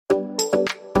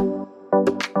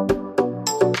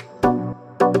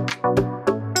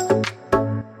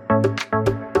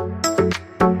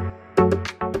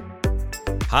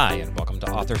Hi, and welcome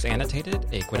to Authors Annotated,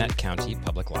 a Gwinnett County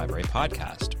Public Library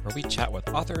podcast, where we chat with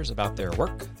authors about their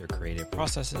work, their creative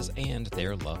processes, and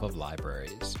their love of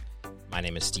libraries. My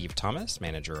name is Steve Thomas,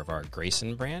 manager of our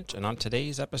Grayson branch, and on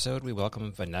today's episode, we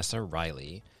welcome Vanessa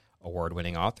Riley,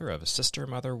 award-winning author of Sister,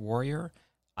 Mother, Warrior,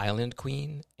 Island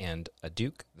Queen, and A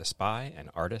Duke, the Spy, An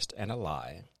Artist, and a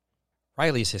Lie.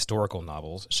 Riley's historical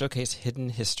novels showcase hidden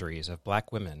histories of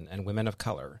Black women and women of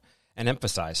color, and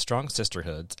emphasize strong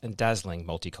sisterhoods and dazzling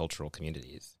multicultural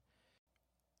communities.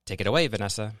 Take it away,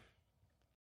 Vanessa.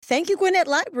 Thank you, Gwinnett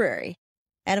Library.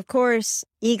 And of course,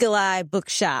 Eagle Eye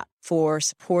Bookshop for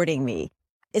supporting me.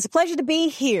 It's a pleasure to be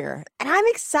here, and I'm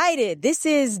excited. This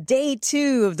is day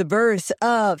 2 of the birth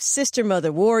of Sister,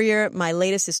 Mother, Warrior, my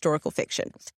latest historical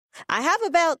fiction. I have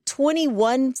about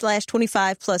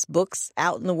 21/25 plus books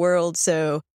out in the world,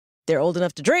 so they're old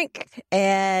enough to drink.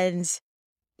 And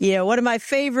one of my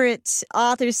favorite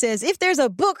authors says, if there's a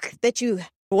book that you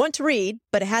want to read,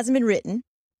 but it hasn't been written,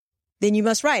 then you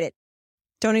must write it.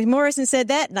 Toni Morrison said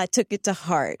that, and I took it to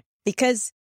heart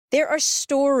because there are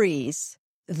stories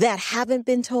that haven't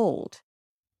been told.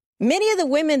 Many of the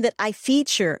women that I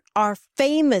feature are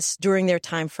famous during their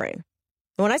time frame.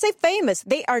 And when I say famous,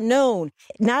 they are known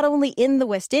not only in the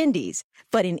West Indies,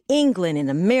 but in England, in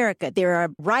America. There are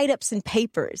write-ups in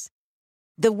papers.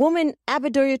 The woman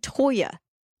Abadoya Toya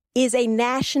is a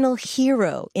national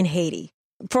hero in Haiti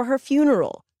for her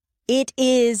funeral. It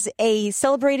is a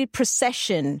celebrated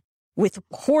procession with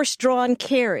horse-drawn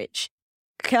carriage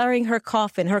carrying her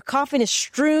coffin. Her coffin is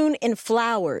strewn in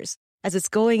flowers as it's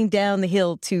going down the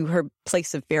hill to her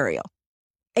place of burial.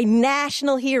 A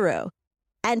national hero.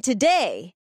 And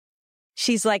today,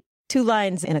 she's like 2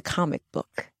 lines in a comic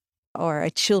book or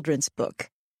a children's book.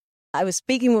 I was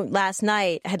speaking last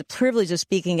night. I had the privilege of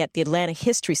speaking at the Atlanta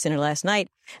History Center last night.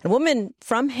 A woman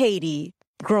from Haiti,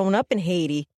 grown up in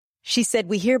Haiti, she said,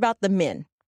 we hear about the men,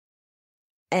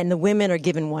 and the women are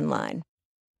given 1 line.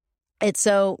 And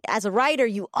so as a writer,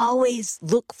 you always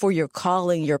look for your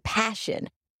calling, your passion.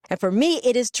 And for me,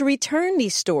 it is to return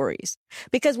these stories.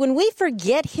 Because when we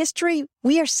forget history,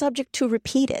 we are subject to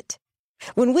repeat it.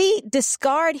 When we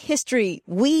discard history,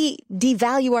 we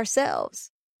devalue ourselves.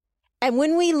 And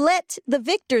when we let the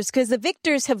victors, because the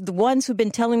victors have the ones who've been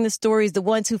telling the stories, the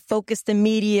ones who focus the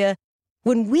media,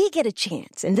 when we get a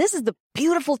chance, and this is the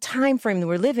beautiful time frame that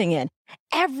we're living in,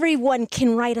 everyone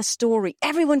can write a story.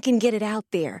 Everyone can get it out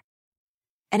there.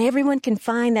 And everyone can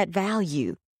find that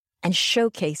value and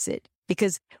showcase it.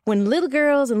 Because when little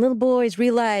girls and little boys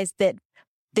realize that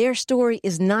their story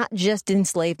is not just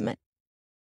enslavement,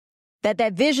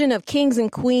 that vision of kings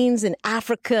and queens in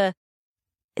Africa,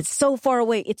 it's so far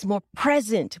away. It's more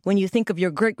present when you think of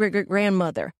your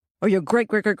great-great-great-grandmother or your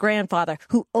great-great-great-grandfather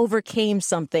who overcame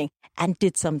something and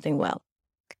did something well.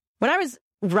 When I was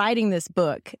writing this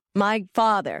book, my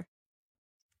father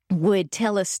would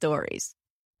tell us stories.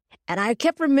 And I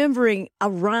kept remembering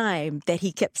a rhyme that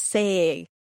he kept saying.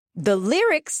 The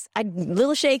lyrics, I'm a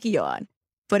little shaky on,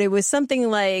 but it was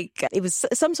something like, it was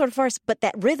some sort of farce, but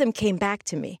that rhythm came back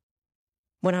to me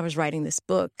when I was writing this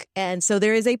book. And so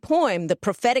there is a poem, the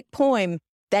prophetic poem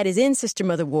that is in Sister,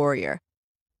 Mother, Warrior,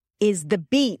 is the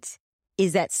beat,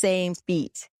 is that same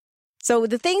beat. So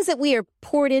the things that we are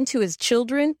poured into as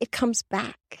children, it comes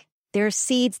back. There are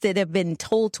seeds that have been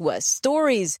told to us,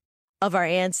 stories of our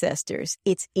ancestors.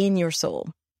 It's in your soul.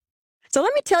 So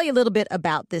let me tell you a little bit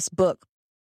about this book.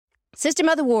 Sister,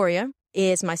 Mother, Warrior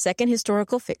is my second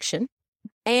historical fiction.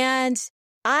 And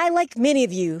I, like many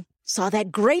of you, saw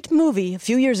that great movie a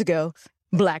few years ago,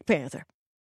 Black Panther.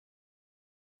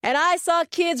 And I saw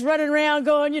kids running around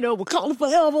going, we're calling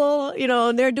forever,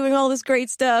 and they're doing all this great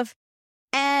stuff.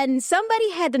 And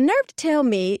somebody had the nerve to tell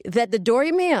me that the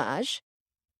Dora Milaje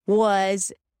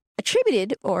was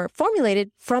attributed or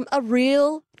formulated from a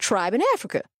real tribe in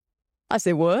Africa. I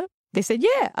said, what? They said,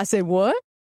 yeah. I said, what?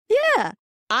 Yeah.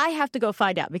 I have to go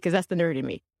find out because that's the nerd in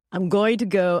me. I'm going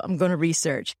to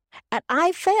research. And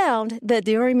I found that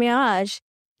the Dora Milaje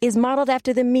is modeled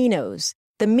after the Minos.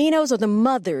 The Minos, or the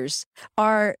mothers,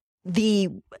 are the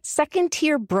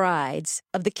second-tier brides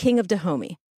of the king of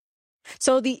Dahomey.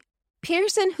 So the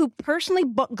person who personally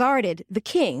guarded the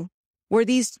king were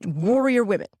these warrior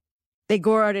women. They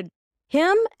guarded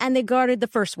him and they guarded the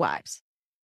first wives.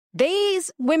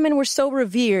 These women were so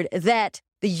revered that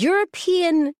the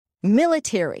European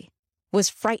military was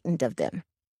frightened of them.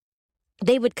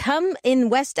 They would come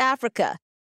in West Africa,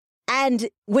 and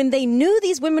when they knew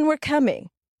these women were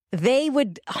coming, they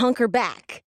would hunker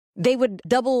back. They would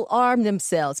double arm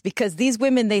themselves because these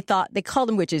women, they called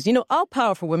them witches. All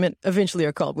powerful women eventually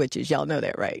are called witches. Y'all know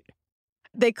that, right?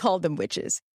 They called them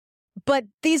witches. But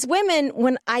these women,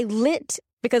 when I lit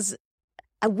because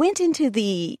I went into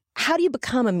how do you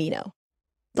become Amino?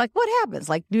 Like, what happens?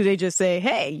 Like, do they just say,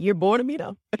 hey, you're born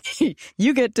Amino?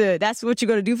 That's what you're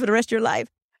going to do for the rest of your life?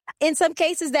 In some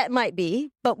cases, that might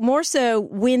be, but more so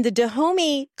when the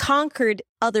Dahomey conquered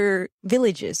other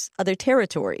villages, other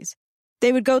territories,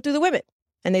 they would go through the women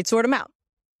and they'd sort them out.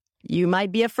 You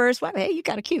might be a first wife. Hey, you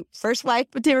got a cute first wife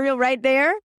material right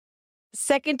there.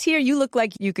 Second tier, you look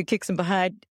like you could kick some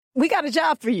behind. We got a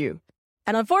job for you.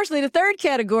 And unfortunately, the third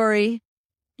category,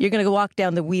 you're going to go walk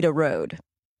down the Ouida Road.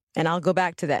 And I'll go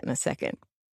back to that in a second.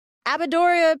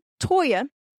 Abadoria Toya,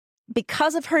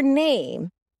 because of her name,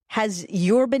 has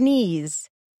Yorubanese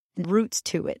roots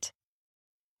to it.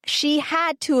 She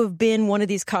had to have been one of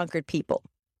these conquered people.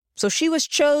 So she was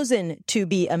chosen to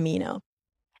be Amino.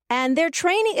 And their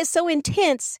training is so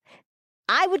intense,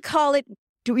 I would call it,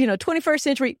 21st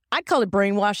century, I'd call it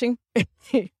brainwashing.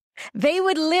 They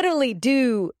would literally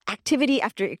do activity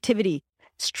after activity,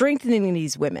 strengthening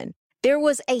these women. There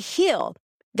was a hill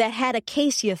that had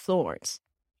acacia thorns.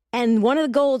 And one of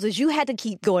the goals is you had to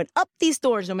keep going up these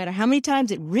thorns, no matter how many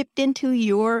times it ripped into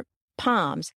your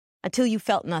palms, until you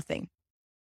felt nothing.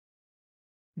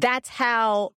 That's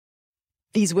how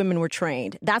these women were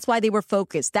trained. That's why they were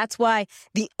focused. That's why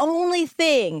the only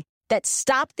thing that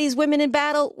stopped these women in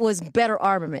battle was better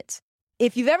armaments.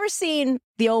 If you've ever seen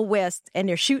the Old West and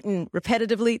they're shooting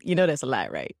repetitively, you know that's a lie,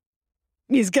 right?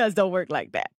 These guns don't work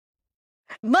like that.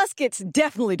 Muskets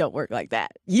definitely don't work like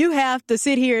that. You have to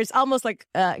sit here. It's almost like,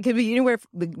 it could be anywhere.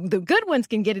 The good ones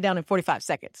can get it down in 45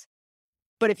 seconds.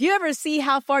 But if you ever see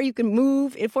how far you can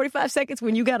move in 45 seconds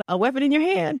when you got a weapon in your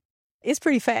hand, it's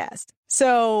pretty fast.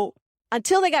 So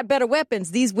until they got better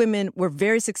weapons, these women were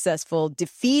very successful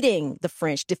defeating the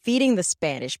French, defeating the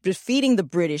Spanish, defeating the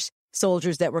British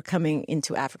soldiers that were coming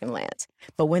into African lands.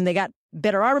 But when they got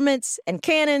better armaments and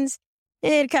cannons,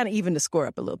 it kind of evened the score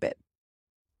up a little bit.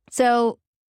 So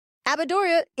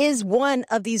Abadoria is one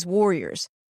of these warriors.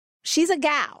 She's a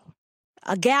Gao.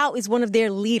 A Gao is one of their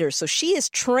leaders. So she is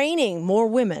training more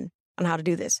women on how to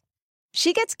do this.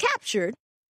 She gets captured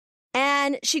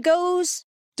and she goes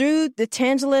through the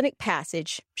Transatlantic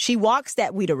Passage. She walks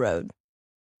that Ouida Road.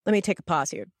 Let me take a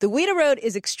pause here. The Ouida Road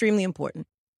is extremely important.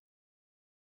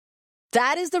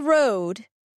 That is the road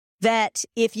that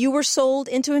if you were sold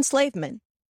into enslavement,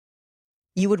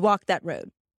 you would walk that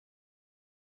road.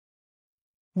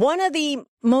 One of the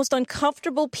most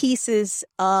uncomfortable pieces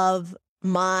of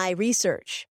my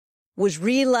research was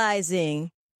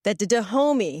realizing that the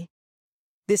Dahomey,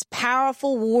 this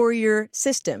powerful warrior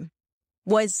system,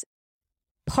 was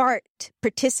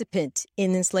participant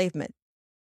in enslavement.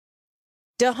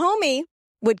 Dahomey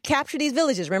would capture these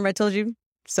villages. Remember I told you?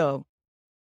 So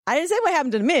I didn't say what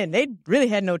happened to the men. They really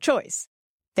had no choice.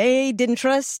 They didn't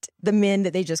trust the men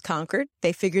that they just conquered.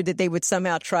 They figured that they would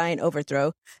somehow try and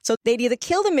overthrow. So they'd either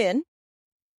kill the men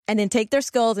and then take their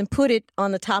skulls and put it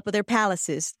on the top of their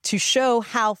palaces to show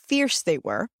how fierce they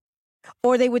were,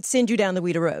 or they would send you down the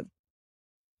Ouida Road.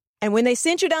 And when they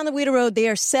sent you down the Ouida Road, they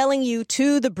are selling you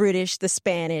to the British, the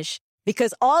Spanish,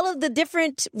 because all of the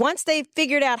different, once they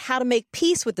figured out how to make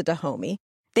peace with the Dahomey,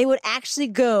 they would actually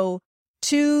go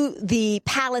to the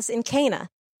palace in Cana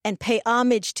and pay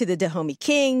homage to the Dahomey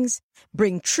kings,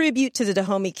 bring tribute to the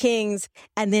Dahomey kings,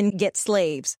 and then get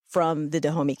slaves from the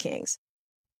Dahomey kings.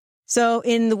 So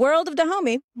in the world of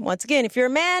Dahomey, once again, if you're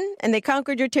a man and they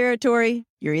conquered your territory,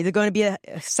 you're either going to be a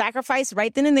sacrifice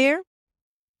right then and there,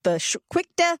 the quick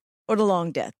death or the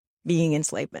long death, being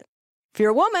enslavement. If you're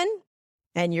a woman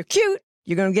and you're cute,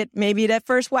 you're going to get maybe that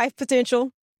first wife potential.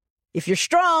 If you're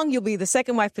strong, you'll be the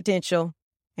second wife potential.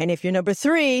 And if you're number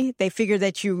 3, they figure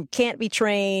that you can't be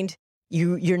trained,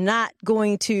 you're not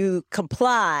going to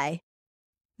comply,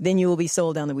 then you will be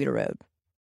sold down the Ouida Road.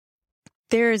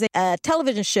 There's a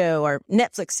television show or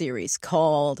Netflix series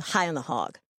called High on the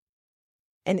Hog.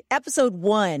 In episode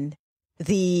 1,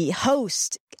 the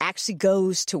host actually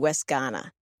goes to West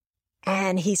Ghana.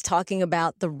 And he's talking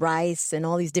about the rice and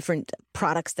all these different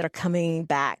products that are coming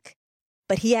back.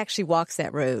 But he actually walks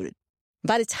that road.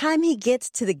 By the time he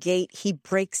gets to the gate, he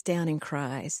breaks down and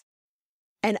cries.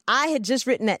 And I had just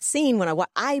written that scene when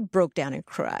I broke down and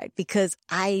cried because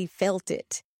I felt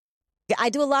it. I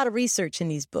do a lot of research in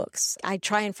these books. I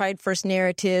try and find first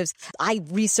narratives. I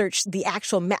research the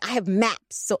actual I have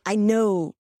maps, so I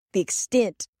know the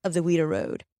extent of the Ouida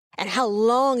Road and how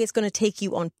long it's going to take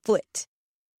you on foot.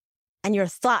 And your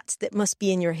thoughts that must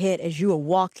be in your head as you are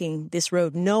walking this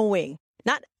road, knowing,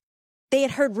 they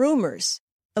had heard rumors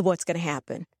of what's going to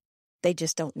happen. They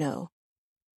just don't know.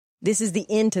 This is the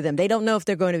end to them. They don't know if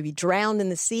they're going to be drowned in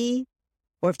the sea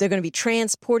or if they're going to be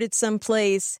transported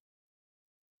someplace.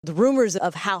 The rumors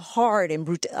of how hard and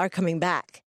brutal are coming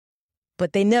back.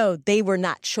 But they know they were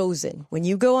not chosen. When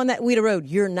you go on that Ouida Road,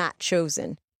 you're not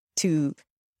chosen to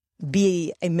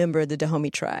be a member of the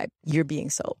Dahomey tribe. You're being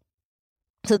sold.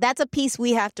 So that's a piece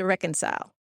we have to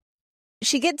reconcile.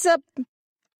 She gets up,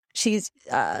 she's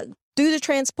through the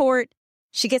transport,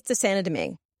 she gets to Saint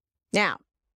Domingue. Now,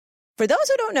 for those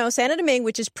who don't know, Saint Domingue,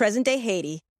 which is present-day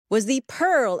Haiti, was the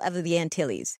pearl of the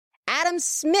Antilles. Adam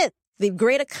Smith, the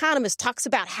great economist, talks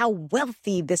about how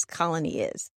wealthy this colony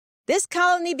is. This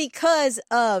colony, because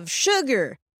of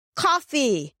sugar,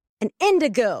 coffee, and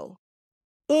indigo,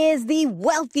 is the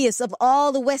wealthiest of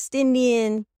all the West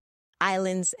Indian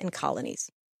islands and colonies.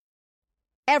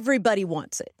 Everybody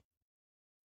wants it.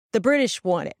 The British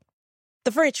want it.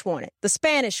 The French want it. The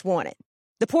Spanish want it.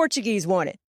 The Portuguese want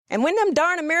it. And when them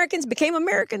darn Americans became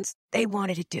Americans, they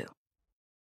wanted it too.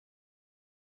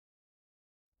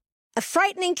 A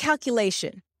frightening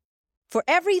calculation. For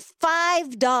every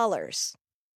 $5,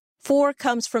 4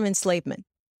 comes from enslavement,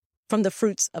 from the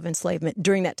fruits of enslavement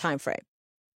during that time frame.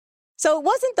 So it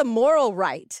wasn't the moral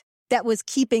right that was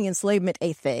keeping enslavement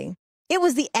a thing. It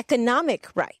was the economic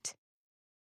right.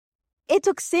 It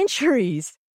took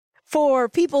centuries for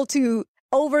people to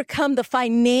overcome the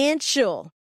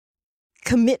financial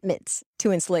commitments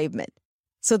to enslavement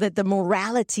so that the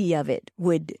morality of it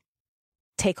would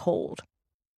take hold.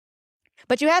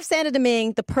 But you have Saint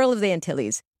Domingue, the pearl of the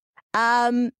Antilles.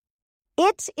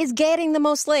 It is getting the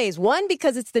most slaves. One,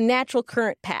 because it's the natural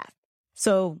current path.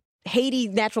 So Haiti,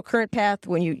 natural current path,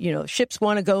 when ships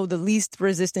want to go the least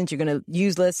resistance, you're going to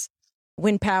use less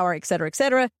wind power, et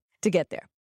cetera, to get there.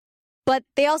 But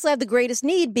they also have the greatest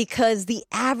need because the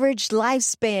average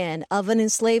lifespan of an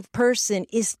enslaved person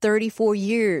is 34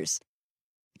 years.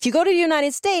 If you go to the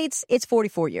United States, it's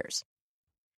 44 years.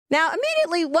 Now,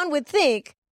 immediately one would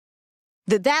think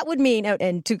that would mean,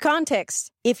 and to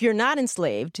context, if you're not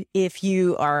enslaved, if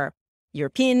you are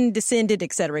European descended,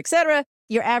 et cetera,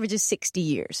 your average is 60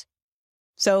 years.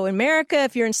 So in America,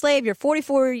 if you're enslaved, you're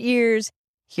 44 years.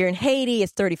 Here in Haiti,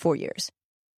 it's 34 years.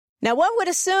 Now, one would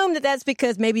assume that that's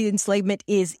because maybe enslavement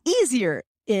is easier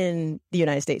in the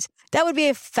United States. That would be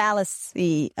a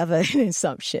fallacy of an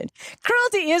assumption.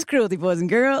 Cruelty is cruelty, boys and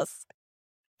girls.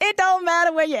 It don't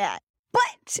matter where you're at.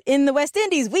 But in the West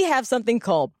Indies, we have something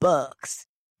called bugs.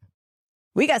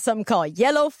 We got something called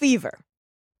yellow fever.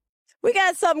 We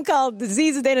got something called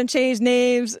diseases. They done changed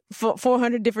names for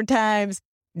 400 different times.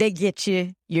 They get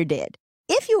you, you're dead.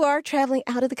 If you are traveling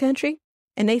out of the country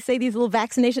and they say these little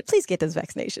vaccinations, please get those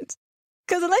vaccinations.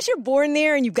 Because unless you're born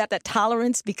there and you've got that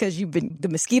tolerance because the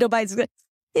mosquito bites,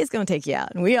 it's going to take you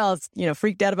out. And we all,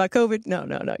 freaked out about COVID. No.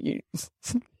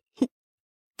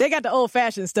 They got the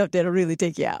old-fashioned stuff that'll really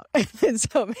take you out. And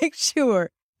so make sure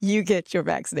you get your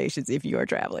vaccinations if you are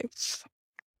traveling.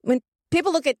 When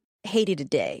people look at Haiti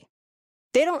today,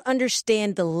 they don't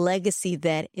understand the legacy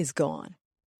that is gone.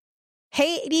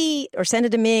 Haiti, or Saint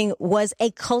Domingue, was a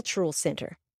cultural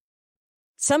center.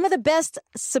 Some of the best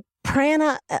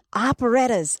soprano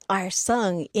operettas are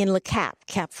sung in Le Cap,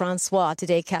 Cap Francois,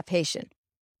 today Cap Haitian.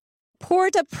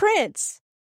 Port-au-Prince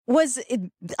was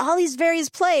all these various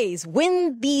plays.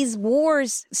 When these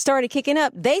wars started kicking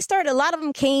up, a lot of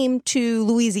them came to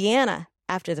Louisiana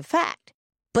after the fact.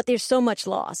 But there's so much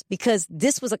loss because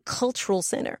this was a cultural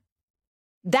center.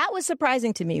 That was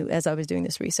surprising to me as I was doing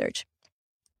this research.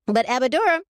 But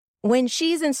Abadura, when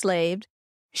she's enslaved,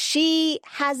 she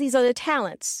has these other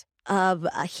talents of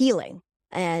healing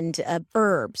and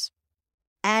herbs.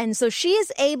 And so she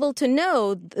is able to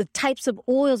know the types of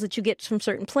oils that you get from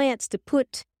certain plants to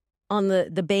put on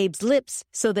the babe's lips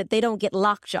so that they don't get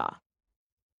lockjaw.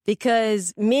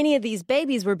 Because many of these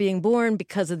babies were being born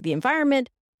because of the environment.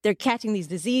 They're catching these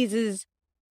diseases,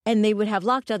 and they would have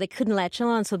lockjaw. They couldn't latch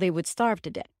on, so they would starve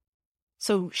to death.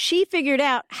 So she figured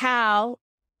out how,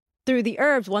 through the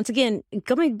herbs, once again,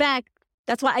 coming back,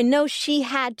 that's why I know she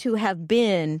had to have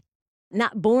been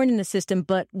not born in the system,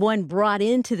 but one brought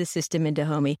into the system in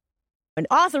Dahomey. And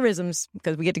authorisms,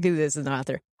 because we get to do this as an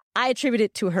author, I attribute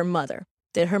it to her mother,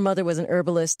 that her mother was an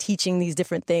herbalist teaching these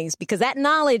different things, because that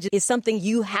knowledge is something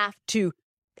you have to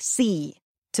see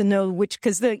to know which,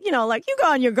 because, like you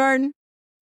go in your garden,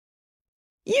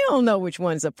 you don't know which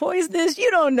ones are poisonous. You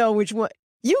don't know which one.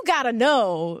 You got to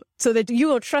know so that you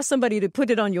will trust somebody to put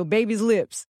it on your baby's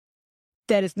lips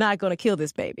that it's not going to kill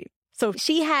this baby. So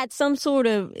she had some sort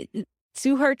of,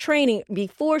 through her training,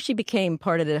 before she became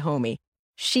part of the Dahomey,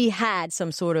 she had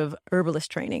some sort of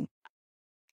herbalist training.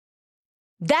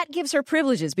 That gives her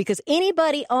privileges because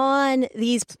anybody on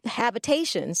these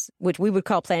habitations, which we would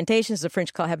call plantations, the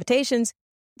French call habitations,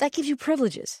 that gives you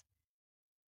privileges.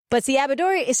 But see,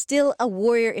 Abadoria is still a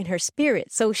warrior in her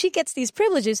spirit. So she gets these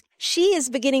privileges. She is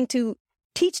beginning to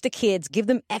teach the kids, give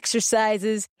them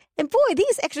exercises. And boy,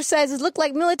 these exercises look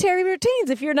like military routines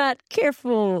if you're not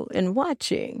careful and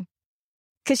watching.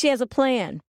 Because she has a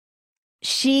plan.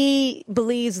 She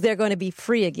believes they're going to be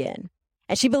free again.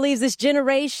 And she believes this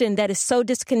generation that is so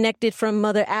disconnected from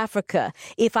Mother Africa,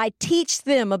 if I teach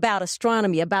them about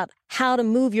astronomy, about how to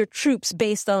move your troops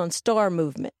based on star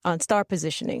movement, on star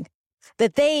positioning,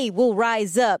 that they will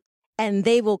rise up and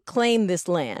they will claim this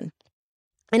land.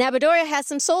 And Abadoria has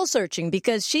some soul searching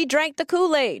because she drank the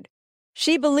Kool-Aid.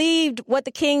 She believed what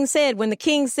the king said. When the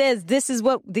king says, this is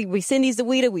what we send these to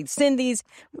Ouida, we send these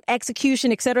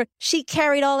execution, etc. She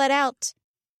carried all that out.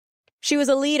 She was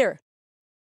a leader.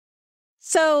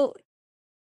 So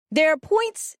there are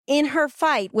points in her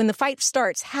fight when the fight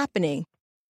starts happening.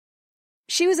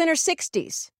 She was in her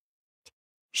 60s.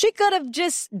 She could have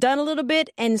just done a little bit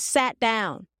and sat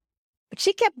down, but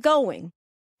she kept going.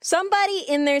 Somebody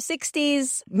in their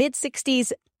 60s,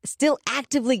 mid-60s, still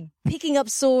actively picking up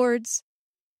swords,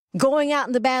 going out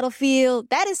in the battlefield,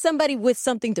 that is somebody with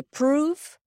something to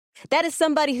prove. That is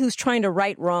somebody who's trying to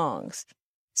right wrongs.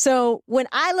 So when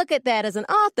I look at that as an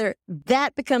author,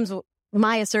 that becomes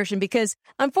my assertion because,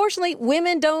 unfortunately,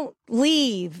 women don't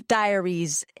leave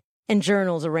diaries and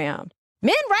journals around.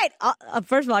 Men write,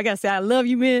 first of all, I got to say, I love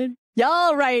you men.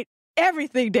 Y'all write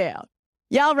everything down.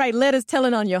 Y'all write letters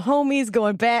telling on your homies,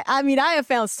 going back. I mean, I have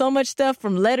found so much stuff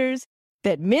from letters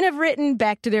that men have written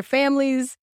back to their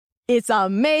families. It's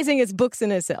amazing. It's books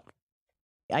in itself.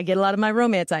 I get a lot of my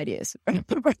romance ideas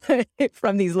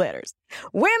from these letters.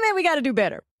 Women, we got to do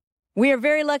better. We are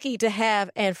very lucky to have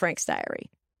Anne Frank's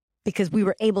diary because we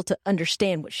were able to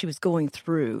understand what she was going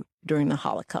through during the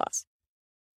Holocaust.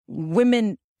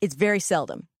 Women, it's very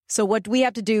seldom. So what we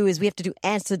have to do is we have to do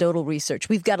anecdotal research.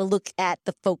 We've got to look at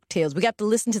the folk tales. We got to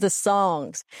listen to the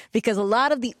songs because a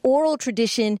lot of the oral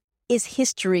tradition is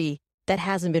history that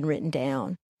hasn't been written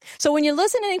down. So when you're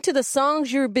listening to the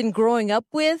songs you've been growing up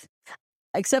with,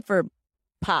 except for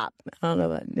pop, I don't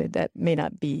know, that may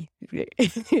not be,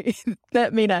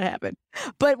 that may not happen.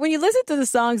 But when you listen to the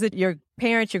songs that your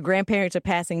parents, your grandparents are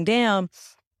passing down,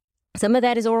 some of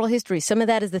that is oral history. Some of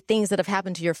that is the things that have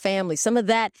happened to your family. Some of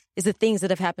that is the things that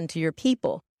have happened to your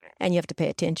people. And you have to pay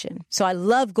attention. So I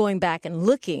love going back and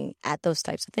looking at those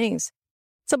types of things.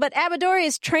 So, but Abadoria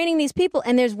is training these people.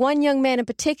 And there's one young man in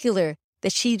particular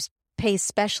that she pays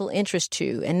special interest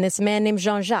to. And this man named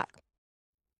Jean-Jacques.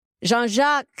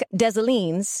 Jean-Jacques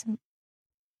Dessalines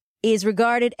is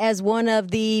regarded as one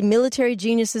of the military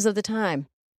geniuses of the time.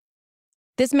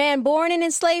 This man, born in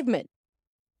enslavement,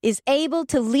 is able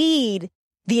to lead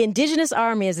the indigenous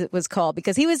army, as it was called,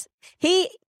 because he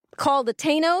called the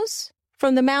Tainos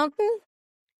from the mountain,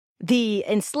 the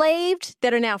enslaved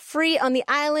that are now free on the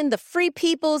island, the free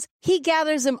peoples. He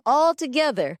gathers them all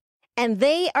together, and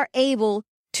they are able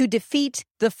to defeat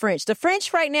the French. The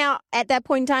French right now, at that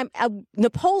point in time,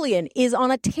 Napoleon is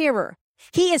on a terror.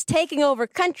 He is taking over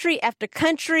country after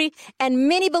country, and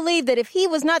many believe that if he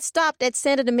was not stopped at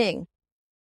Saint-Domingue,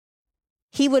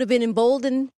 he would have been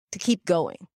emboldened to keep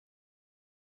going.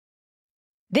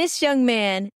 This young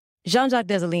man, Jean-Jacques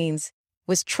Dessalines,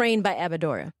 was trained by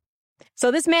Abadoria. So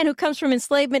this man who comes from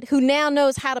enslavement, who now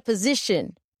knows how to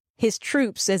position his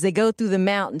troops as they go through the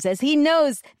mountains, as he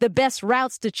knows the best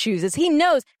routes to choose, as he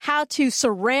knows how to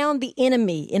surround the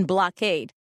enemy in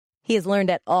blockade, he has learned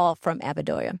that all from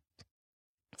Abadoria.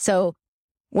 So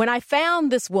when I found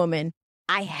this woman,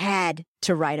 I had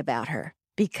to write about her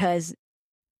because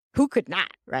who could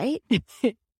not, right?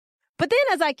 But then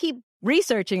as I keep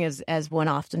researching, as one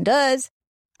often does,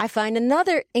 I find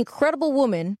another incredible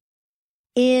woman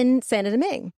in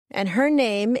Saint-Domingue, and her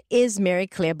name is Marie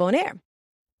Claire Bonaire.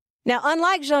 Now,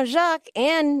 unlike Jean-Jacques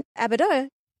and Abadoria,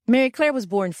 Marie Claire was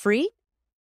born free.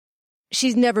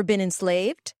 She's never been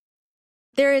enslaved.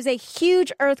 There is a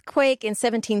huge earthquake in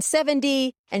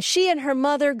 1770, and she and her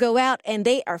mother go out and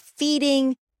they are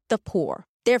feeding the poor.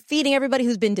 They're feeding everybody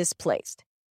who's been displaced.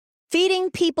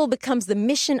 Feeding people becomes the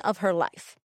mission of her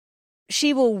life.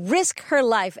 She will risk her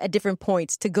life at different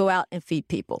points to go out and feed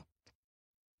people.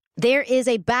 There is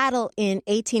a battle in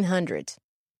 1800,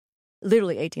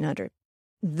 literally 1800,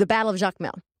 the Battle of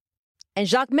Jacmel. And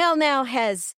Jacmel now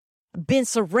has been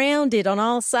surrounded on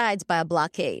all sides by a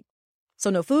blockade. So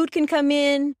no food can come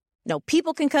in, no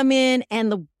people can come in,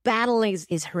 and the battle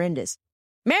is horrendous.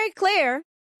 Marie Claire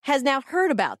has now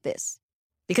heard about this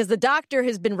because the doctor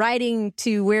has been writing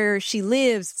to where she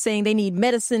lives saying they need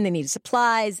medicine, they need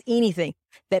supplies, anything,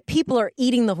 that people are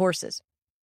eating the horses.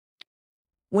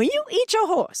 When you eat your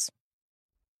horse,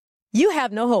 you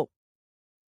have no hope.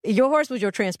 Your horse was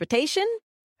your transportation.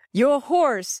 your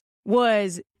horse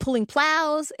was pulling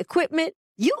plows, equipment,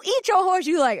 you eat your horse,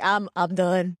 you like, I'm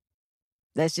done.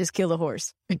 Let's just kill a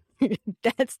horse.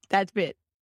 That's it.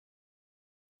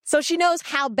 So she knows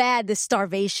how bad this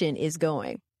starvation is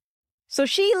going. So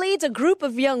she leads a group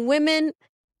of young women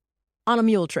on a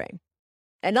mule train.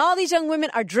 And all these young women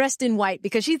are dressed in white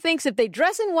because she thinks if they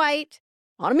dress in white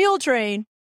on a mule train,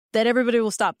 that everybody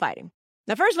will stop fighting.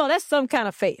 Now, first of all, that's some kind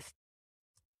of faith.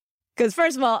 Because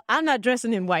first of all, I'm not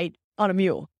dressing in white on a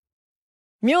mule.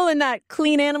 Mule are not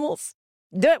clean animals.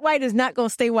 Dirt white is not going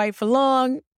to stay white for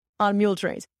long on mule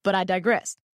trains. But I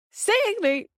digress.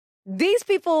 Secondly, these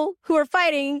people who are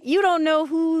fighting, you don't know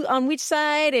who on which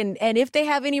side and if they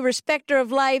have any respecter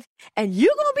of life. And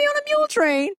you're going to be on a mule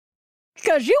train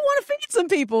because you want to feed some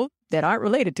people that aren't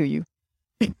related to you.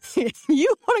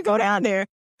 You want to go down there.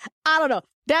 I don't know.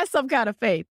 That's some kind of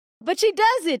faith. But she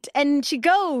does it, and she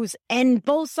goes, and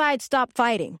both sides stop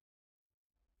fighting.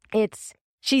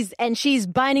 She's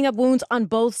binding up wounds on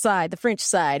both sides, the French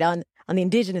side, on the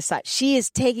indigenous side. She is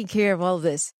taking care of all of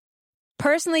this.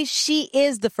 Personally, she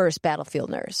is the first battlefield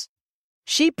nurse.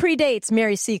 She predates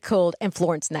Mary Seacole and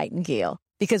Florence Nightingale,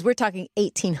 because we're talking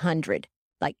 1800,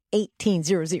 like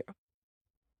 1800.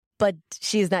 But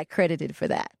she is not credited for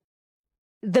that.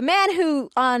 The man who,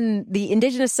 on the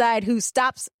indigenous side, who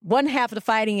stops one half of the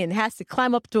fighting and has to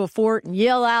climb up to a fort and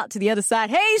yell out to the other side,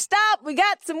 hey, stop, we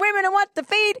got some women I want to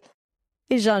feed,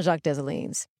 is Jean-Jacques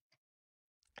Dessalines.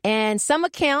 And some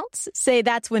accounts say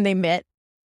that's when they met,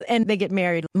 and they get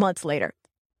married months later.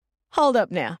 Hold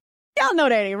up now. Y'all know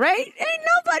that ain't right. Ain't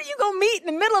nobody you gonna meet in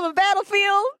the middle of a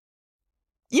battlefield.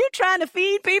 You trying to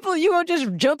feed people, you gonna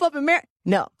just jump up and marry?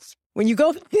 No. When you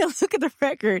go look at the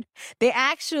record, they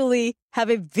actually have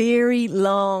a very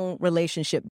long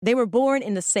relationship. They were born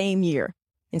in the same year,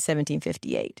 in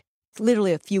 1758,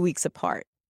 literally a few weeks apart.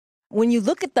 When you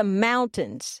look at the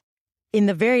mountains in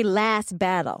the very last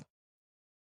battle,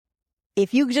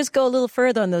 if you just go a little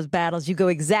further on those battles, you go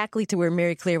exactly to where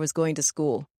Mary Claire was going to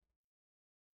school.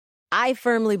 I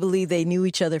firmly believe they knew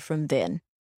each other from then.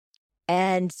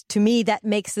 And to me, that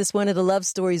makes this one of the love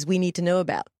stories we need to know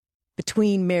about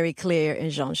between Mary Claire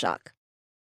and Jean-Jacques.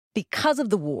 Because of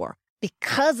the war,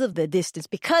 because of the distance,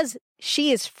 because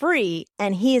she is free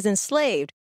and he is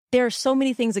enslaved, there are so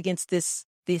many things against this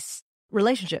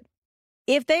relationship.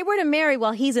 If they were to marry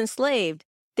while he's enslaved,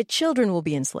 the children will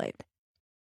be enslaved.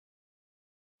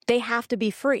 They have to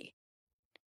be free.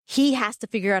 He has to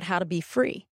figure out how to be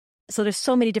free. So there's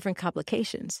so many different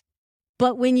complications.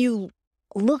 But when you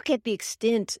look at the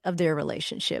extent of their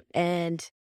relationship, and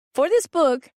for this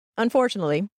book,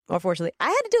 unfortunately, or fortunately, I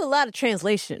had to do a lot of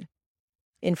translation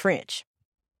in French,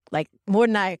 like more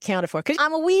than I accounted for, because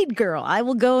I'm a weed girl. I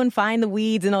will go and find the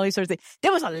weeds and all these sorts of things.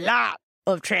 There was a lot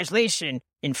of translation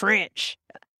in French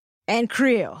and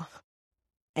Creole,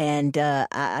 and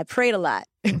I prayed a lot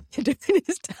during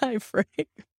this time frame.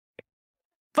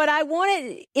 But I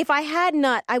wanted, if I had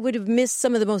not, I would have missed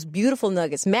some of the most beautiful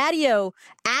nuggets. Matteo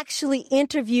actually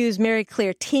interviews Mary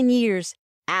Claire 10 years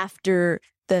after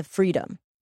the freedom.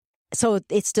 So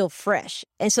it's still fresh.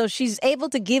 And so she's able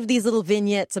to give these little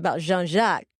vignettes about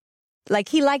Jean-Jacques. Like,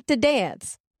 he liked to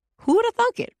dance. Who would have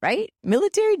thunk it, right?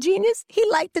 Military genius. He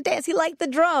liked to dance. He liked the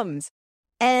drums.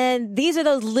 And these are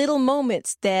those little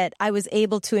moments that I was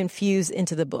able to infuse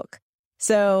into the book.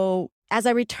 So as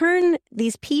I return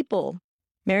these people,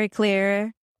 Mary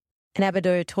Claire and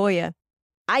Abadoya Toye,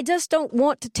 I just don't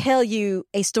want to tell you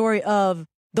a story of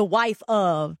the wife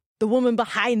of, the woman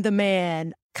behind the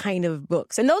man kind of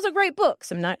books. And those are great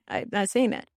books. I'm not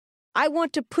saying that. I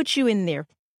want to put you in their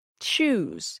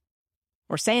shoes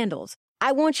or sandals.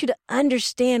 I want you to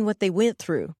understand what they went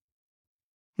through.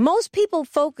 Most people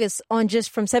focus on just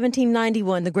from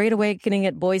 1791, the Great Awakening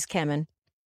at Bois Common,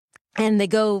 and they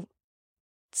go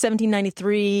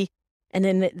 1793, and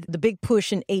then the big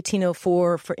push in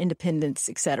 1804 for independence,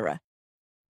 etc.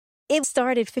 It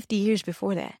started 50 years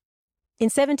before that. In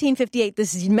 1758,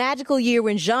 this magical year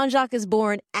when Jean-Jacques is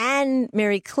born and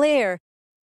Mary Claire,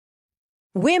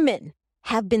 women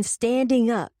have been standing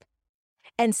up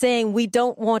and saying, we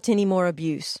don't want any more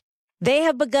abuse. They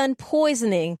have begun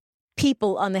poisoning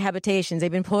people on the habitations.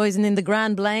 They've been poisoning the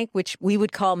Grand Blanc, which we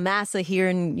would call Massa here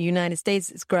in the United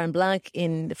States. It's Grand Blanc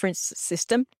in the French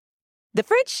system. The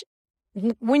French,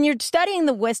 when you're studying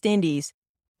the West Indies,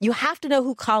 you have to know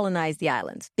who colonized the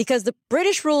islands, because the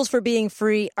British rules for being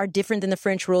free are different than the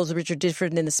French rules, which are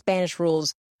different than the Spanish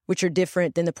rules, which are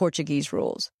different than the Portuguese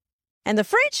rules. And the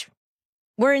French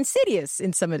were insidious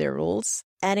in some of their rules,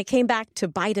 and it came back to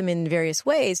bite them in various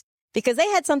ways, because they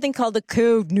had something called the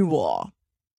Code Noir.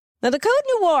 Now, the Code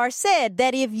Noir said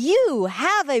that if you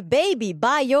have a baby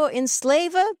by your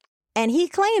enslaver and he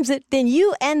claims it, then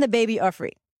you and the baby are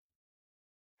free.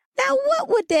 Now, what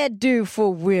would that do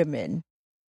for women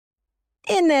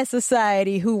in that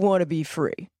society who want to be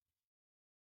free?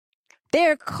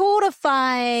 They're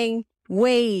codifying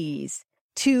ways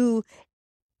to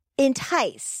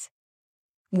entice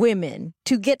women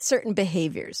to get certain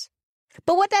behaviors.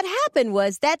 But what that happened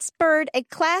was that spurred a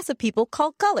class of people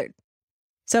called colored.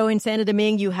 So in Santo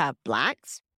Domingue, you have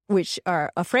blacks, which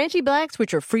are Afranchi blacks,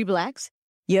 which are free blacks.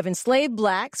 You have enslaved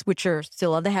blacks, which are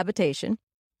still of the habitation.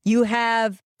 You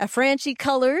have Afranchi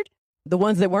colored, the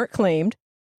ones that weren't claimed.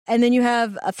 And then you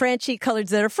have Afranchi coloreds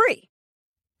that are free.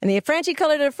 And the Afranchi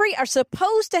colored that are free are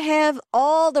supposed to have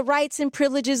all the rights and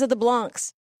privileges of the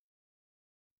Blancs.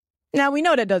 Now, we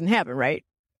know that doesn't happen, right?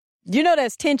 You know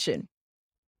that's tension.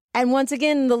 And once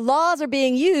again, the laws are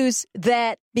being used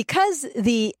that because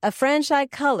the Afranchi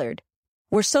colored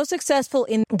were so successful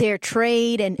in their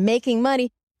trade and making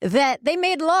money that they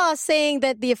made laws saying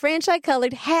that the Afranchi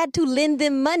colored had to lend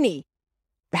them money,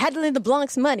 had to lend the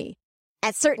Blancs money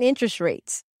at certain interest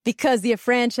rates because the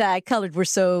Afranchi colored were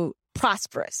so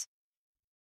prosperous.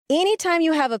 Anytime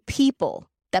you have a people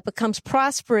that becomes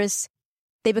prosperous,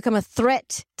 they become a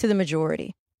threat to the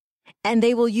majority. And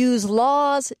they will use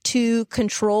laws to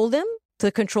control them, to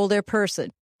control their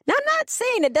person. Now, I'm not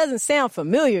saying it doesn't sound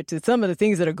familiar to some of the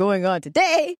things that are going on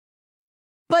today,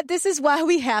 but this is why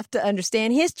we have to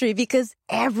understand history, because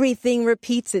everything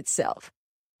repeats itself.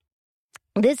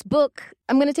 This book,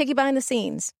 I'm going to take you behind the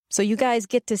scenes so you guys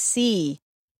get to see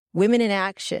women in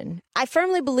action. I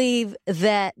firmly believe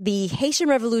that the Haitian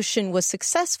Revolution was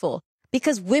successful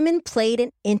because women played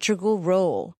an integral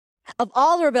role. Of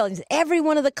all the rebellions, every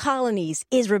one of the colonies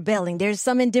is rebelling. There's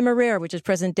some in Demerara, which is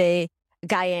present-day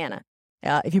Guyana.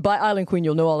 If you buy Island Queen,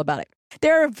 you'll know all about it.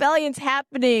 There are rebellions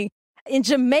happening in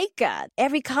Jamaica.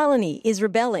 Every colony is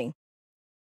rebelling.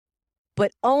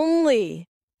 But only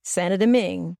Santo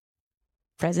Domingue,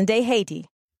 present-day Haiti,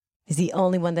 is the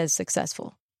only one that is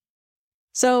successful.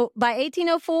 So by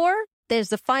 1804, there's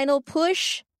the final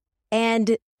push,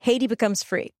 and Haiti becomes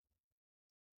free.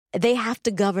 They have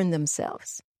to govern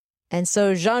themselves. And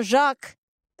so Jean-Jacques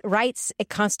writes a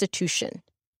constitution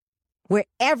where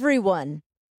everyone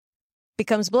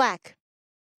becomes black,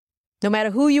 no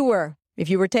matter who you were. If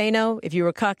you were Taino, if you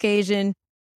were Caucasian,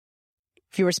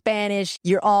 if you were Spanish,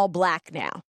 you're all black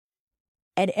now.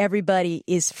 And everybody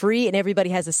is free and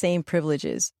everybody has the same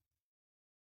privileges.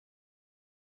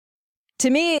 To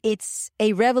me, it's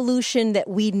a revolution that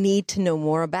we need to know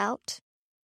more about.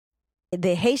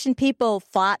 The Haitian people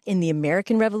fought in the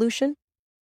American Revolution.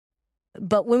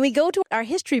 But when we go to our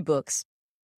history books,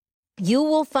 you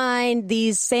will find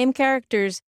these same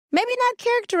characters, maybe not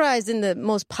characterized in the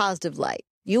most positive light.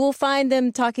 You will find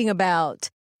them talking about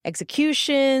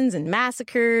executions and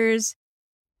massacres.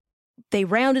 They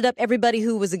rounded up everybody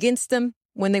who was against them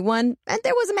when they won, and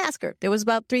there was a massacre. There was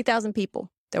about 3,000 people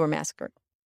that were massacred.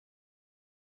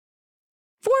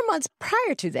 4 months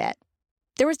prior to that,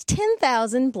 there was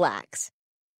 10,000 blacks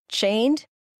chained,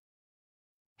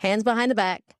 hands behind the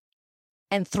back,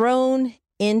 and thrown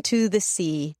into the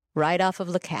sea right off of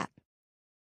Le Cap.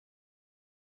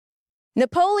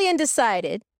 Napoleon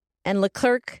decided, and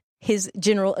Leclerc, his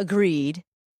general, agreed,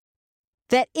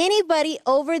 that anybody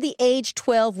over the age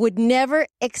 12 would never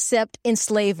accept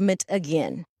enslavement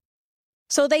again.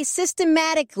 So they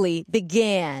systematically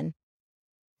began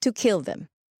to kill them.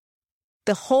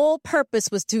 The whole purpose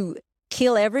was to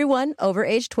kill everyone over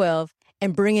age 12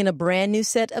 and bring in a brand new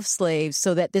set of slaves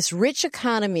so that this rich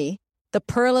economy, the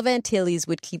Pearl of Antilles,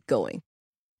 would keep going.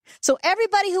 So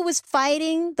everybody who was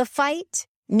fighting the fight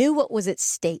knew what was at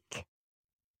stake.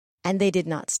 And they did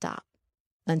not stop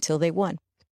until they won.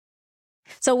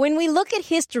 So when we look at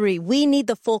history, we need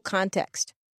the full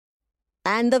context.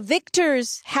 And the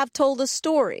victors have told a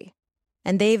story,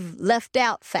 and they've left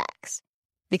out facts.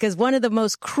 Because one of the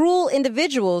most cruel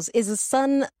individuals is the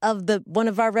son of one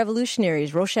of our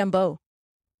revolutionaries, Rochambeau.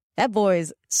 That boy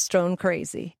is stone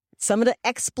crazy. Some of the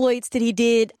exploits that he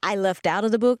did, I left out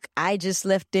of the book. I just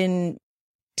left in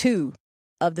 2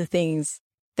 of the things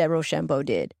that Rochambeau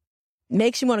did.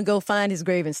 Makes you want to go find his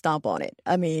grave and stomp on it.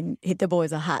 I mean, the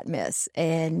boy's a hot mess,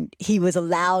 and he was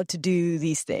allowed to do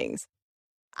these things.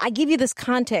 I give you this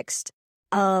context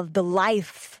of the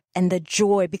life and the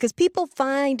joy, because people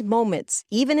find moments,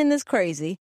 even in this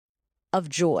crazy, of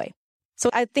joy. So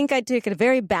I think I took a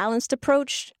very balanced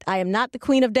approach. I am not the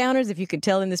queen of downers, if you can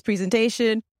tell in this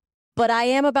presentation, but I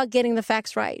am about getting the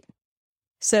facts right.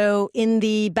 So in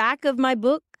the back of my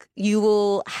book, you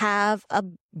will have a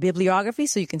bibliography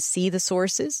so you can see the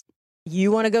sources.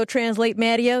 You want to go translate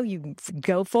Matteo? You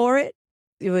go for it.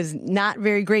 It was not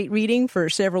very great reading for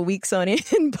several weeks on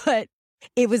end, but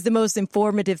it was the most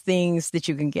informative things that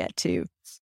you can get to.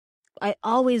 I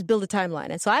always build a timeline.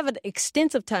 And so I have an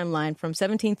extensive timeline from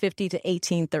 1750 to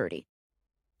 1830.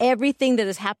 Everything that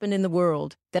has happened in the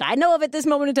world that I know of at this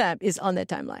moment in time is on that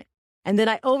timeline. And then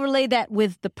I overlay that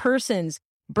with the person's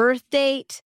birth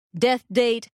date, death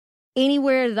date,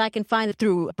 anywhere that I can find it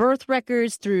through birth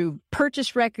records, through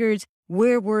purchase records.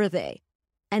 Where were they?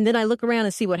 And then I look around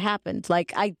and see what happened.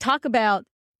 Like I talk about,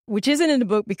 which isn't in the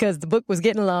book because the book was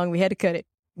getting long, we had to cut it,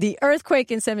 the earthquake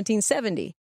in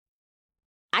 1770.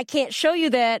 I can't show you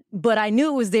that, but I knew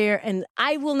it was there, and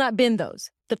I will not bend those.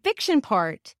 The fiction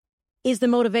part is the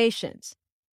motivations.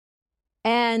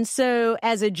 And so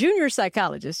as a junior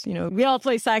psychologist, we all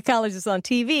play psychologists on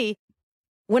TV.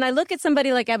 When I look at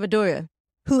somebody like Abadoria,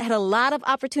 who had a lot of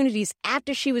opportunities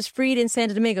after she was freed in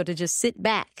Santo Domingo to just sit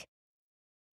back,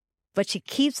 but she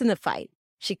keeps in the fight.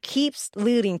 She keeps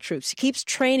leading troops. She keeps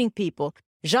training people.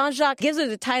 Jean-Jacques gives her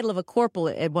the title of a corporal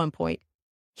at one point.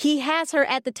 He has her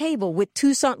at the table with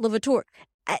Toussaint Louverture.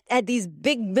 At these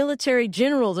big military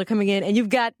generals are coming in, and you've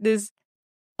got this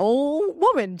old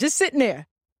woman just sitting there,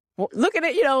 looking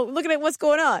at what's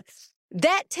going on.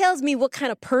 That tells me what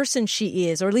kind of person she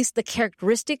is, or at least the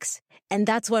characteristics, and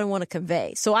that's what I want to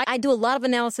convey. So I do a lot of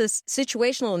analysis,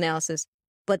 situational analysis,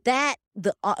 but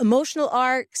the emotional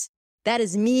arcs, that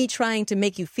is me trying to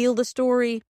make you feel the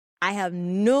story. I have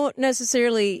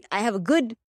a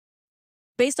good,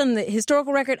 based on the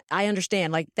historical record, I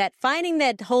understand. Like that, finding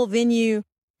that whole venue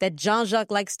that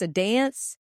Jean-Jacques likes to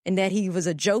dance and that he was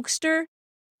a jokester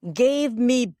gave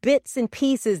me bits and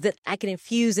pieces that I can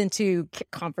infuse into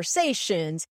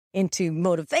conversations, into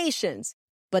motivations.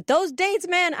 But those dates,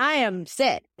 man, I am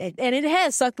set. And it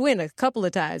has sucked wind a couple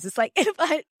of times. It's like, if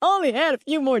I only had a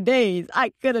few more days,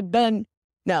 I could have done.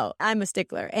 No, I'm a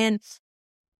stickler. And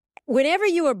whenever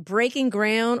you are breaking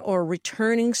ground or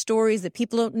returning stories that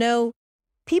people don't know,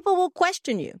 people will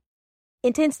question you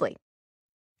intensely.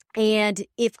 And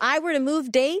if I were to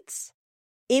move dates,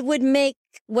 it would make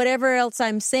whatever else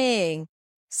I'm saying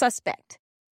suspect.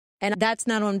 And that's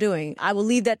not what I'm doing. I will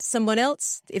leave that to someone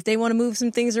else if they want to move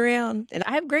some things around. And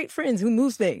I have great friends who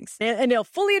move things, and they'll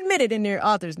fully admit it in their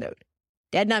author's note.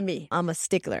 That's not me. I'm a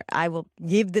stickler. I will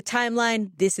give the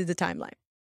timeline. This is the timeline.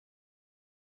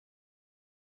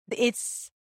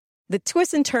 It's the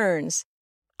twists and turns.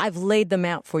 I've laid them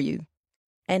out for you.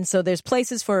 And so there's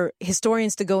places for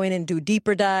historians to go in and do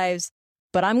deeper dives.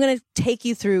 But I'm going to take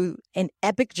you through an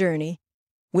epic journey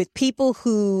with people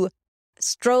who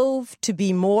strove to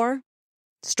be more,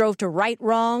 strove to right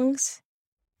wrongs,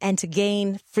 and to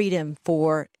gain freedom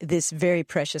for this very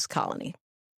precious colony.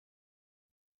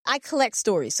 I collect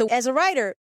stories. So as a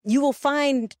writer, you will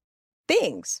find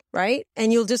things, right?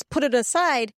 And you'll just put it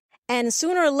aside. And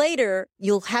sooner or later,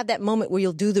 you'll have that moment where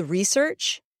you'll do the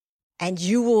research and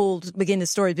you will begin the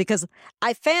story. Because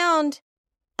I found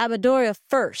Abadoria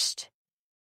first,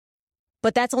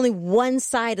 but that's only one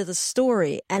side of the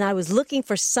story. And I was looking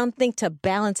for something to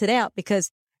balance it out,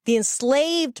 because the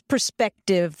enslaved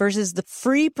perspective versus the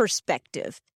free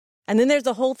perspective. And then there's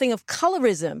the whole thing of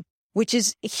colorism, which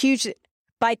is huge.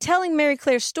 By telling Mary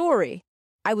Claire's story,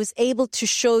 I was able to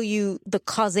show you the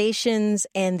causations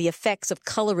and the effects of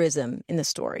colorism in the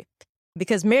story.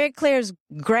 Because Mary Claire's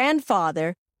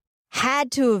grandfather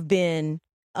had to have been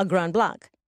a Grand Blanc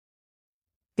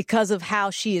because of how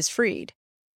she is freed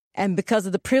and because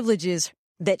of the privileges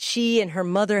that she and her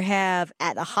mother have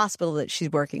at a hospital that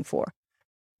she's working for.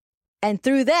 And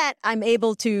through that, I'm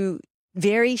able to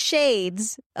vary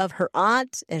shades of her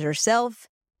aunt and herself,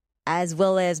 as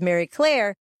well as Mary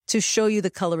Claire, to show you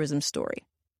the colorism story.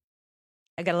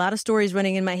 I got a lot of stories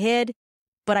running in my head,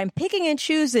 but I'm picking and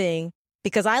choosing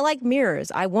because I like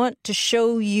mirrors. I want to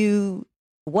show you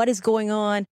what is going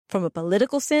on from a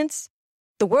political sense.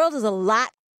 The world is a lot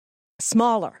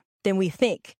smaller than we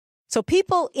think. So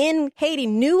people in Haiti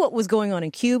knew what was going on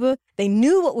in Cuba. They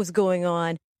knew what was going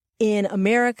on in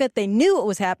America. They knew what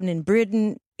was happening in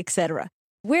Britain, etc.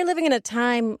 We're living in a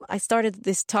time, I started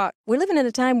this talk, we're living in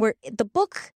a time where the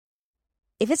book,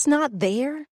 if it's not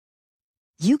there,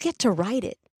 you get to write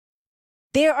it.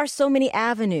 There are so many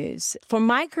avenues. For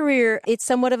my career, it's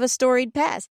somewhat of a storied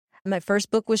past. My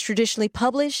first book was traditionally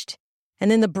published, and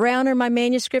then the browner my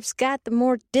manuscripts got, the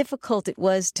more difficult it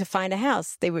was to find a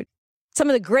house. They were some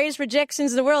of the greatest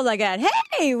rejections in the world I got.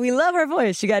 Hey, we love her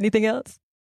voice. You got anything else?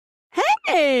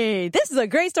 Hey, this is a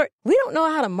great story. We don't know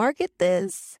how to market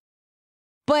this.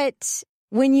 But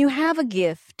when you have a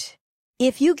gift,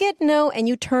 if you get no and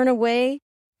you turn away,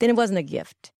 then it wasn't a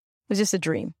gift. It was just a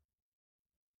dream.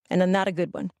 And not a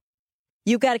good one.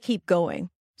 you got to keep going.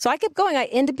 So I kept going. I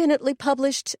independently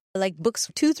published, like books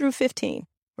 2 through 15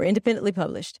 were independently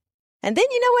published. And then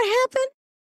you know what happened?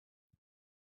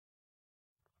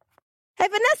 Hey,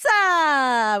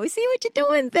 Vanessa, we see what you're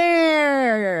doing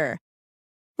there.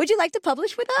 Would you like to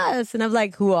publish with us? And I'm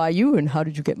like, who are you and how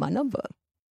did you get my number?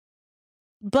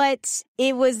 But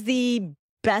it was the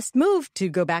best move to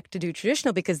go back to do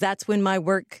traditional because that's when my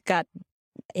work got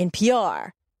NPR,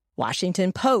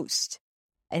 Washington Post.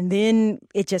 And then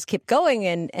it just kept going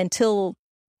until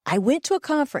I went to a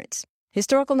conference,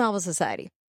 Historical Novel Society.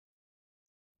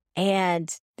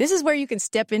 And this is where you can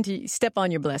step on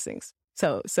your blessings.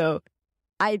 So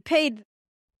I paid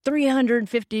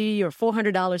 $350 or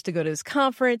 $400 to go to this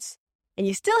conference, and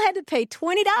you still had to pay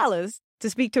 $20 to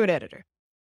speak to an editor.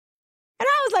 And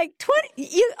I was like,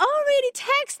 you already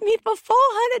taxed me for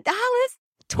 $400?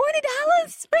 $20?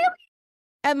 Really?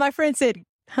 And my friend said,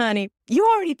 honey, you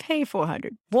already paid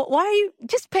 $400. Well, why are you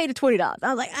just pay the $20? I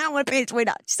was like, I don't want to pay the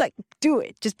 $20. She's like, do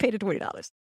it. Just pay the $20.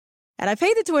 And I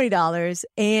paid the $20,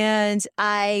 and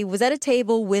I was at a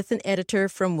table with an editor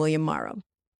from William Morrow.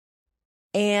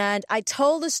 And I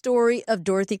told the story of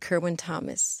Dorothy Kirwan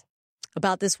Thomas,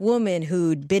 about this woman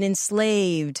who'd been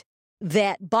enslaved,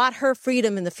 that bought her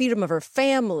freedom and the freedom of her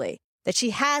family, that she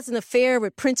has an affair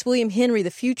with Prince William Henry,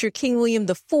 the future King William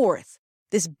IV,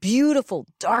 this beautiful,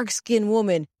 dark-skinned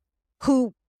woman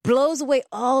who blows away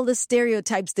all the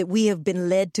stereotypes that we have been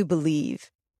led to believe.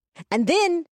 And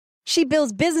then she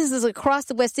builds businesses across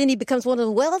the West Indies, becomes one of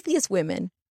the wealthiest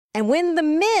women. And when the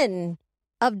men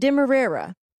of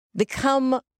Demerara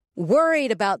become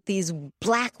worried about these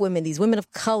black women, these women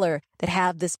of color that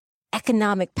have this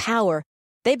economic power,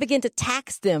 they begin to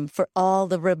tax them for all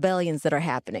the rebellions that are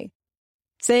happening,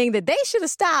 saying that they should have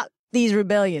stopped these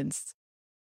rebellions.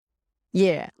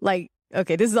 Yeah, like,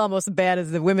 okay, this is almost as bad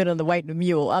as the women on the white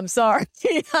mule. I'm sorry.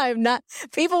 I'm not.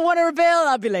 People want to rebel.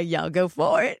 I'll be like, y'all go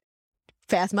for it.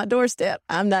 Past my doorstep.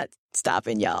 I'm not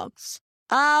stopping y'all.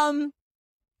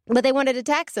 But they wanted to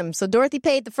tax them. So Dorothy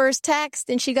paid the first tax.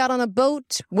 Then she got on a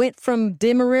boat, went from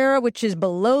Demerara, which is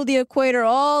below the equator,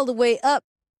 all the way up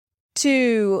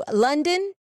to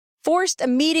London, forced a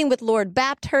meeting with Lord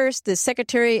Bathurst, the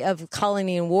Secretary of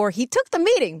Colony and War. He took the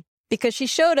meeting because she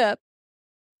showed up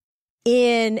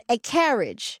in a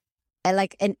carriage,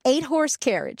 like an 8-horse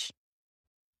carriage.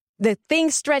 The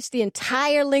thing stretched the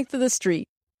entire length of the street.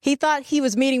 He thought he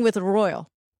was meeting with a royal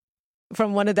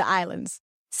from one of the islands.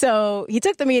 So he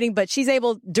took the meeting, but she's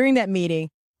able, during that meeting,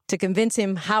 to convince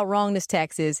him how wrong this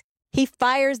tax is. He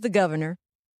fires the governor.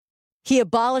 He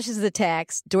abolishes the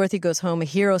tax. Dorothy goes home, a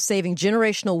hero saving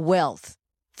generational wealth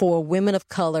for women of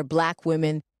color, black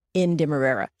women in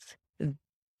Demerara.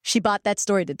 She brought that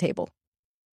story to the table.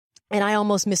 And I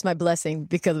almost missed my blessing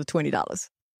because of $20.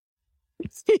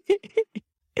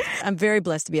 I'm very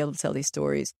blessed to be able to tell these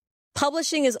stories.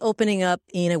 Publishing is opening up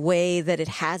in a way that it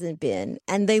hasn't been,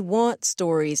 and they want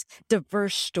stories,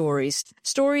 diverse stories,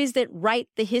 stories that right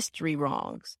the history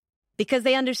wrongs, because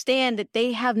they understand that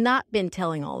they have not been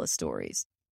telling all the stories.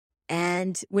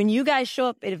 And when you guys show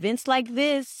up at events like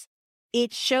this,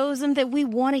 it shows them that we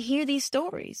want to hear these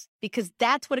stories, because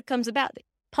that's what it comes about.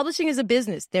 Publishing is a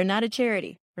business. They're not a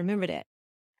charity. Remember that.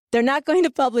 They're not going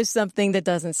to publish something that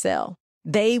doesn't sell.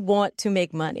 They want to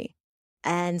make money.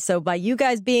 And so by you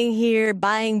guys being here,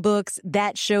 buying books,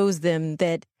 that shows them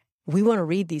that we want to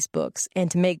read these books and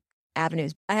to make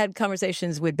avenues. I had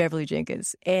conversations with Beverly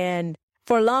Jenkins, and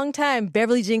for a long time,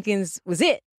 Beverly Jenkins was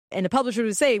it. And the publisher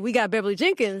would say, we got Beverly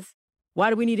Jenkins.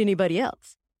 Why do we need anybody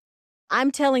else?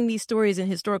 I'm telling these stories in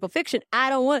historical fiction.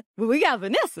 We got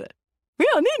Vanessa. We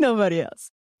don't need nobody else.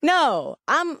 No,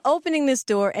 I'm opening this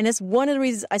door, and it's one of the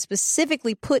reasons I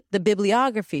specifically put the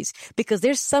bibliographies, because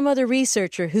there's some other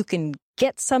researcher who can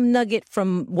get some nugget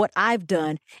from what I've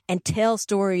done and tell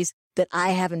stories that I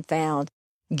haven't found.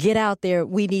 Get out there.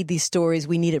 We need these stories.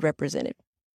 We need it represented.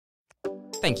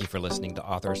 Thank you for listening to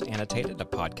Authors Annotated, a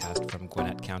podcast from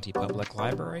Gwinnett County Public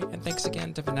Library, and thanks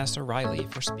again to Vanessa Riley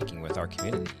for speaking with our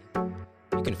community.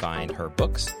 You can find her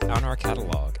books on our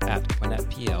catalog at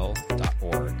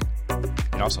gwinnettpl.org. You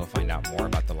can also find out more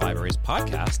about the library's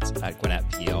podcasts at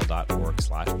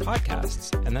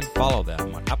gwinnettpl.org/podcasts, and then follow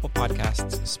them on Apple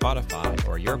Podcasts, Spotify,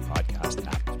 or your podcast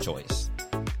app of choice.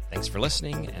 Thanks for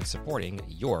listening and supporting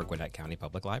your Gwinnett County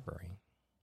Public Library.